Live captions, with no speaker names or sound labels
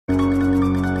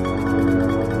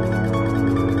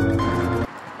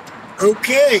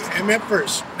Okay,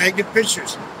 MFers, Magnet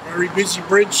Pictures. Very busy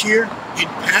bridge here in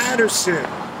Patterson.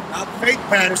 Not fake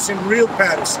Patterson, real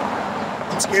Patterson.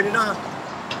 Let's get it on.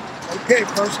 Okay,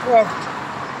 first car.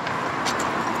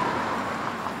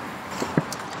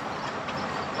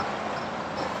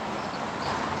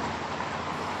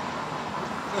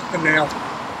 Just a nail.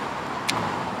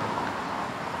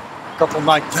 A couple of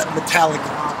metallic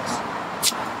locks.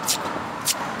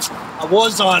 I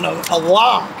was on a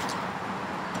log.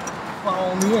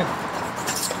 Follow me in.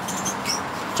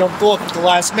 Jumped off at the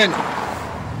last minute.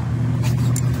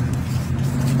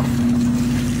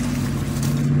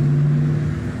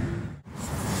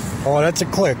 Oh, that's a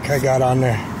click I got on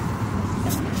there.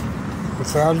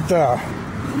 Without a doubt.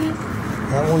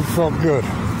 That one felt good.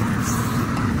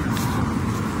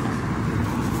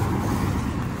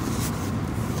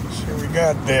 Let's see what we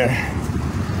got there.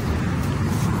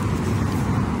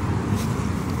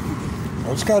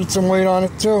 Oh, it's got some weight on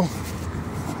it too.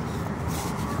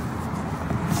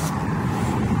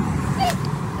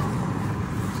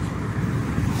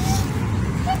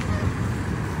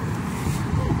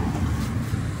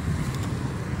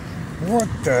 What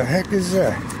the heck is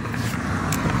that?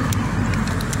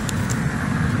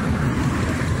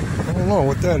 I don't know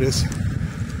what that is.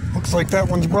 Looks like that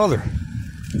one's brother.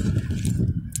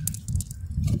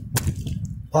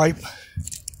 Pipe.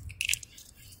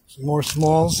 Some more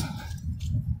smalls.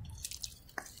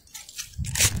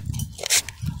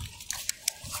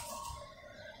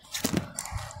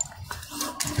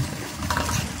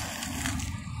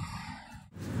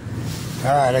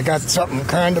 Alright, I got something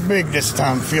kind of big this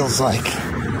time, feels like.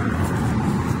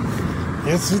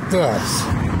 Yes, it does.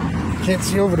 Can't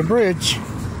see over the bridge,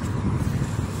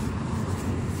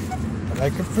 but I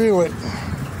can feel it.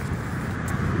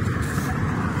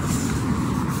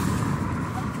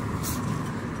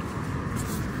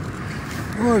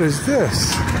 What is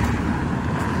this?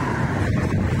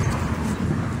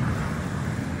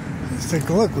 Let's take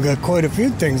a look. We got quite a few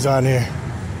things on here.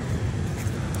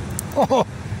 Oh!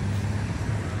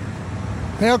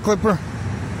 Nail clipper.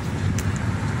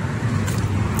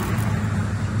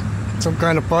 Some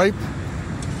kind of pipe.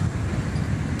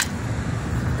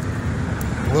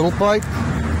 Little pipe.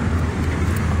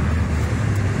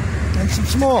 And some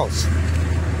smalls.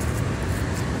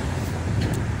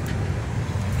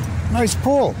 Nice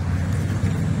pull.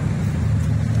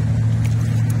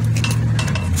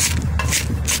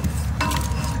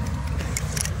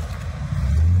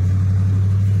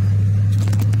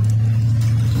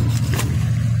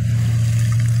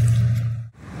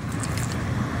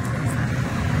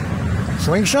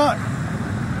 Slingshot.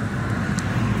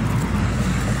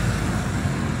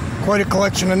 Quite a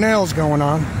collection of nails going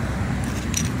on.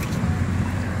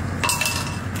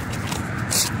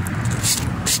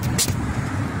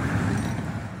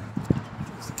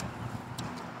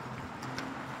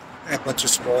 A bunch of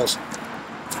smalls.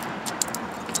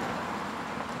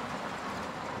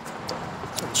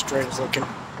 Some strange looking.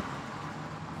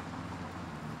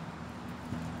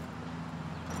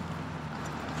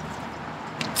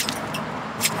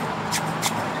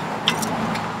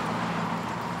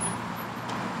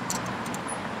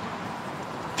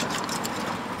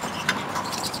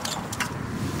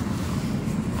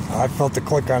 I felt the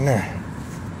click on there.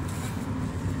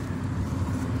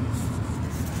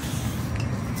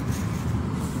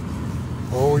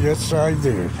 Oh, yes, I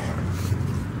did.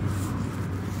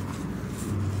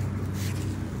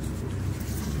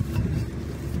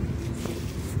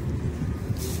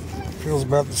 Feels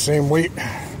about the same weight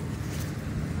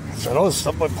as that other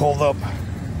stuff I pulled up.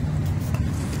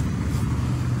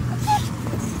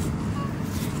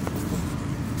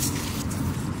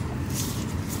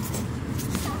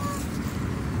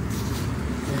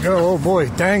 Go, oh boy,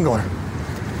 dangler.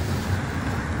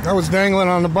 That was dangling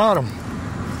on the bottom.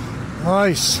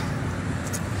 Nice.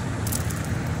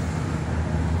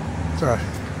 What's that?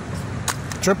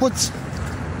 Triplets?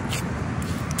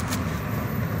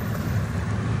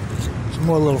 Some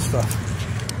more little stuff.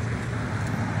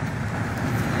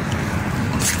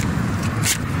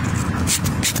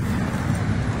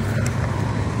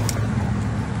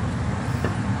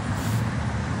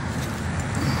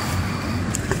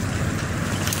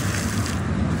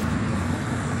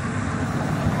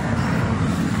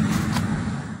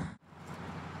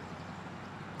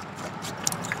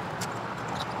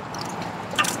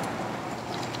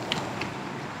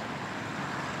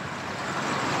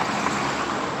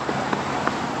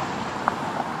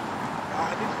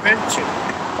 Mention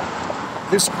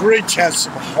this bridge has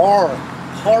some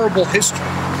horrible history.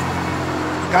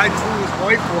 The guy threw his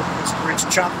wife over this bridge,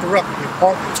 chopped her up in the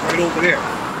apartments right over there.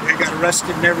 They got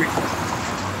arrested and everything.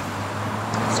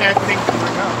 Sad thing to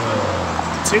bring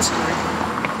up. It's history.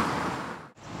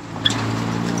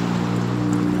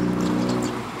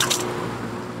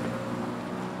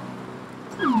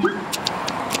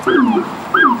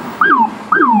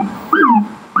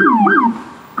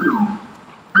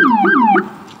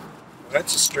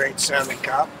 That's a strange sounding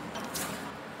cop.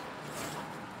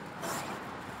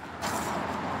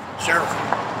 Sheriff.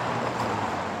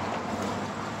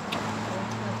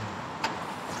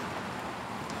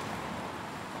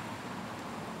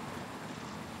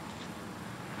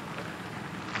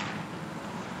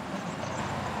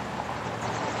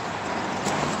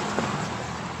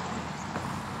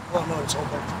 Oh no, it's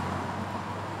open.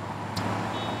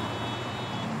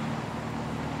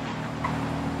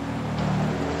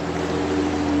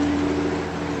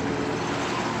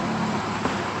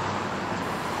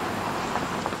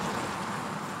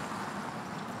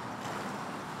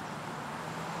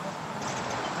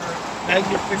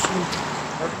 Magnet fishing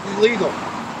are illegal.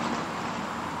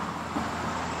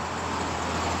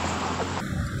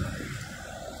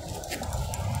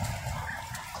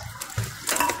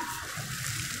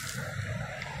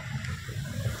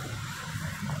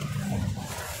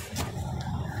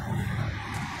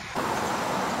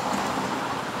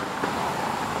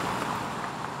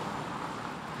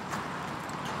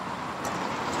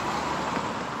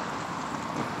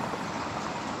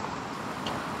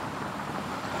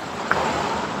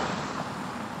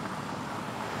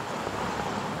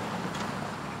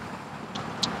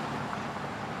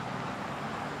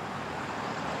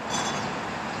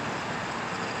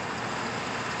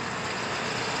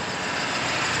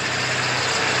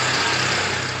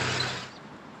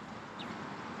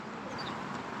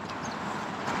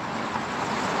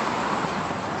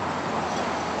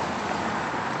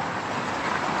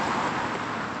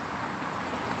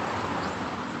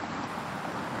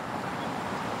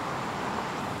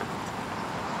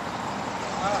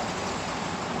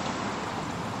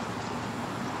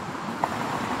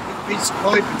 Piece of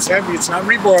pipe, it's heavy, it's not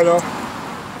rebar though.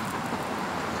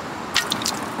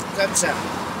 That's it.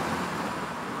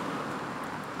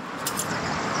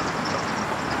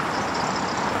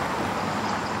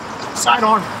 Side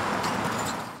on.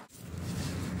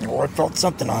 Oh, I felt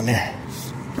something on there.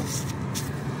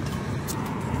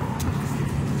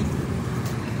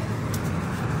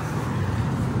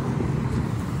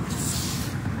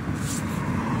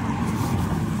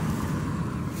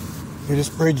 This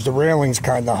bridge, the railing's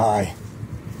kind of high.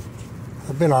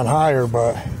 I've been on higher,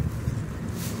 but...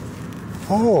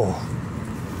 Oh!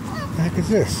 What the heck is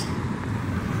this?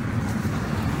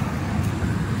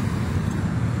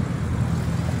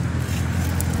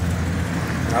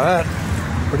 Now that,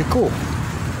 pretty cool.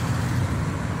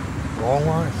 Long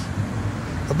lines.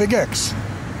 A big X.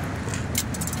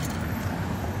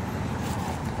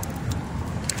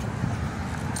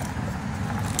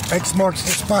 X marks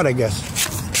the spot, I guess.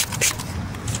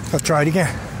 I'll try it again.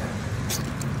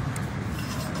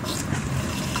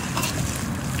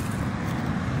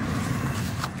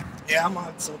 Yeah, I'm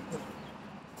on something.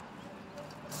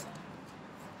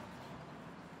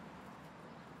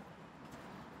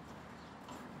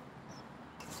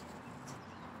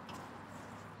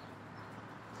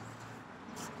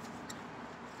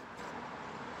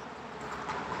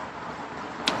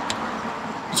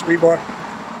 It's rebar.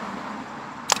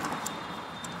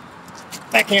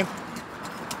 Backhand.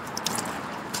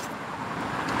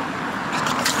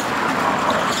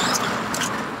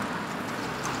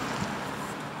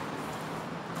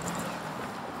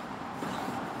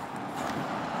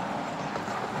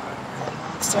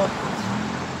 So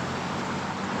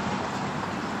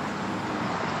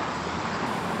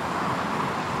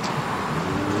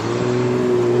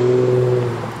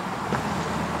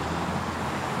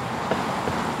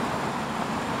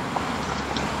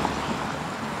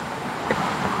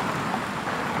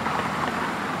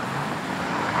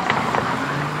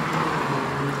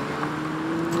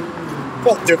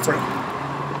felt different.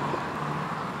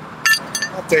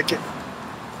 I'll take it.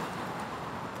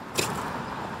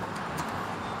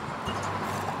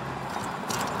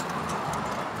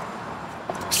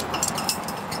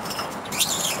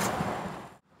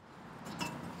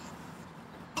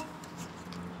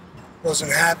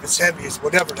 Wasn't half as heavy as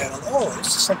whatever that. Oh,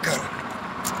 it's some kind of.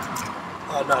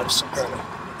 Oh no, it's some kind of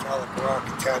metallic rock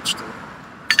attached to it.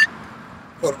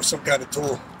 Thought it was some kind of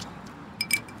tool.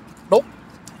 Nope.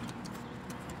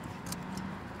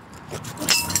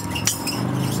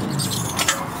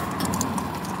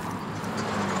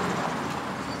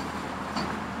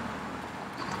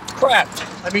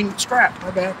 Scrap,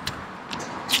 my bad.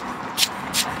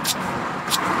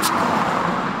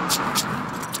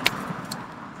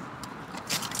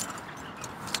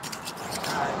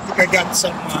 I got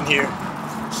something on here.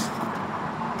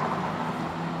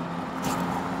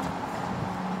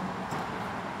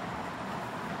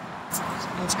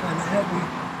 It's kind of heavy.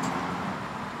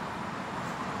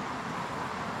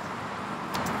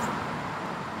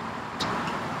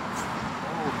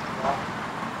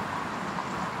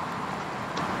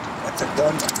 That's a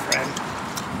gun, my friend.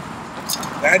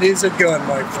 That is a gun,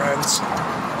 my friends.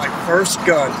 My first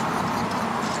gun.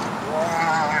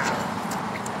 Wow.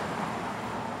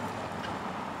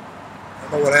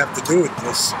 I don't know what I have to do with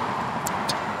this.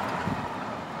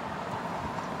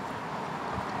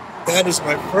 That is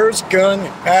my first gun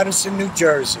in Paterson, New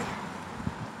Jersey.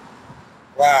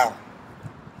 Wow.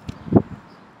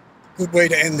 Good way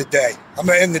to end the day. I'm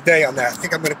going to end the day on that. I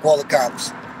think I'm going to call the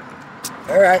cops.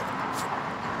 All right.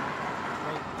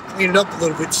 Clean it up a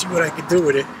little bit, see what I can do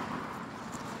with it.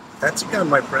 That's a gun,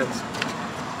 my friends.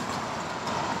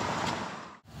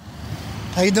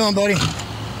 How you doing, buddy?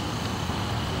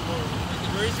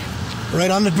 Right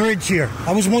on the bridge here.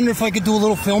 I was wondering if I could do a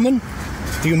little filming.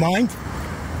 Do you mind?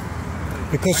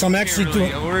 Because I'm actually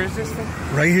doing... Where is this thing?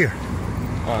 Right here.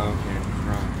 Oh, okay.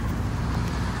 Right.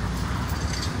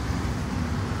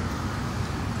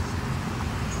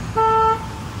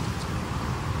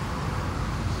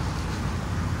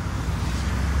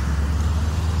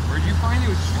 Where'd you find it?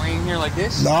 Was it laying here like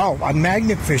this? No, I'm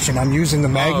magnet fishing. I'm using the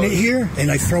magnet here,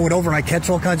 and I throw it over and I catch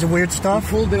all kinds of weird stuff. You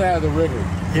pulled it out of the river.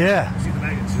 Yeah. See the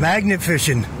magnets? Magnet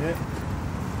fishing. Yeah.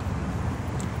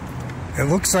 It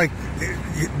looks like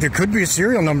there could be a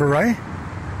serial number, right?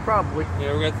 Probably.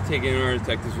 Yeah, we're going to have to take it in. Our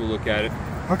detectives will look at it.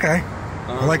 Okay.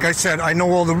 Like I said, I know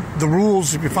all the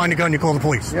rules. If you find a gun, you call the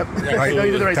police. Yep. Right? No,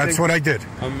 you did the right That's thing. what I did.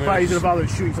 Probably didn't bother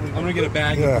shooting something. I'm going to get a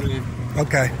bag Yeah. and put it in.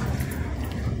 Okay.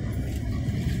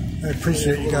 I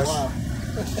appreciate you guys.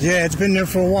 Yeah, it's been there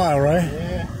for a while, right?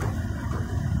 Yeah.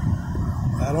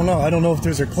 I don't know. I don't know if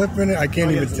there's a clip in it. I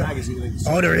can't even It's a tell. magazine.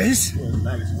 Oh, there is? Yeah, it's a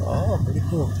magazine. Oh, pretty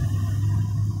cool.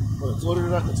 Well, it's loaded or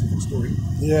not, that's a different story.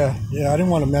 Yeah, I didn't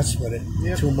want to mess with it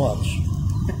too much.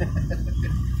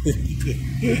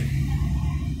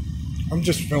 I'm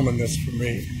just filming this for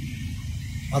me.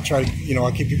 I'll try,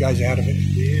 I'll keep you guys out of it.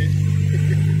 Yeah.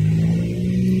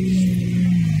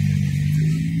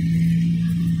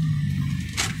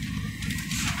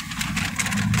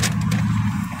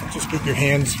 Just get your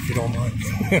hands if you don't mind.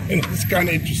 It's kind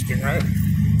of interesting, right?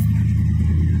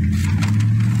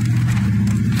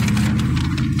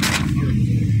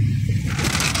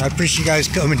 I appreciate you guys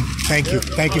coming. Thank you.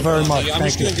 Thank you very much. I'm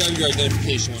Thank just you. going to grab your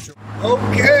identification.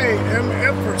 Okay,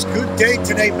 MFers, good day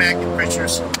today, magnet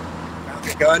fishers. Found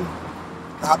a gun.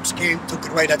 Cops came, took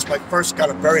it away. That's my first gun.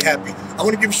 I'm very happy. I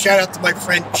want to give a shout out to my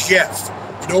friend Jeff.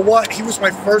 You know what? He was my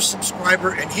first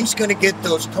subscriber, and he's going to get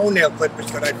those toenail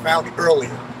clippers that I found earlier.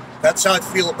 That's how I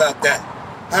feel about that.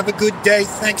 Have a good day.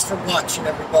 Thanks for watching,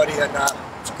 everybody, and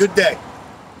it's a good day.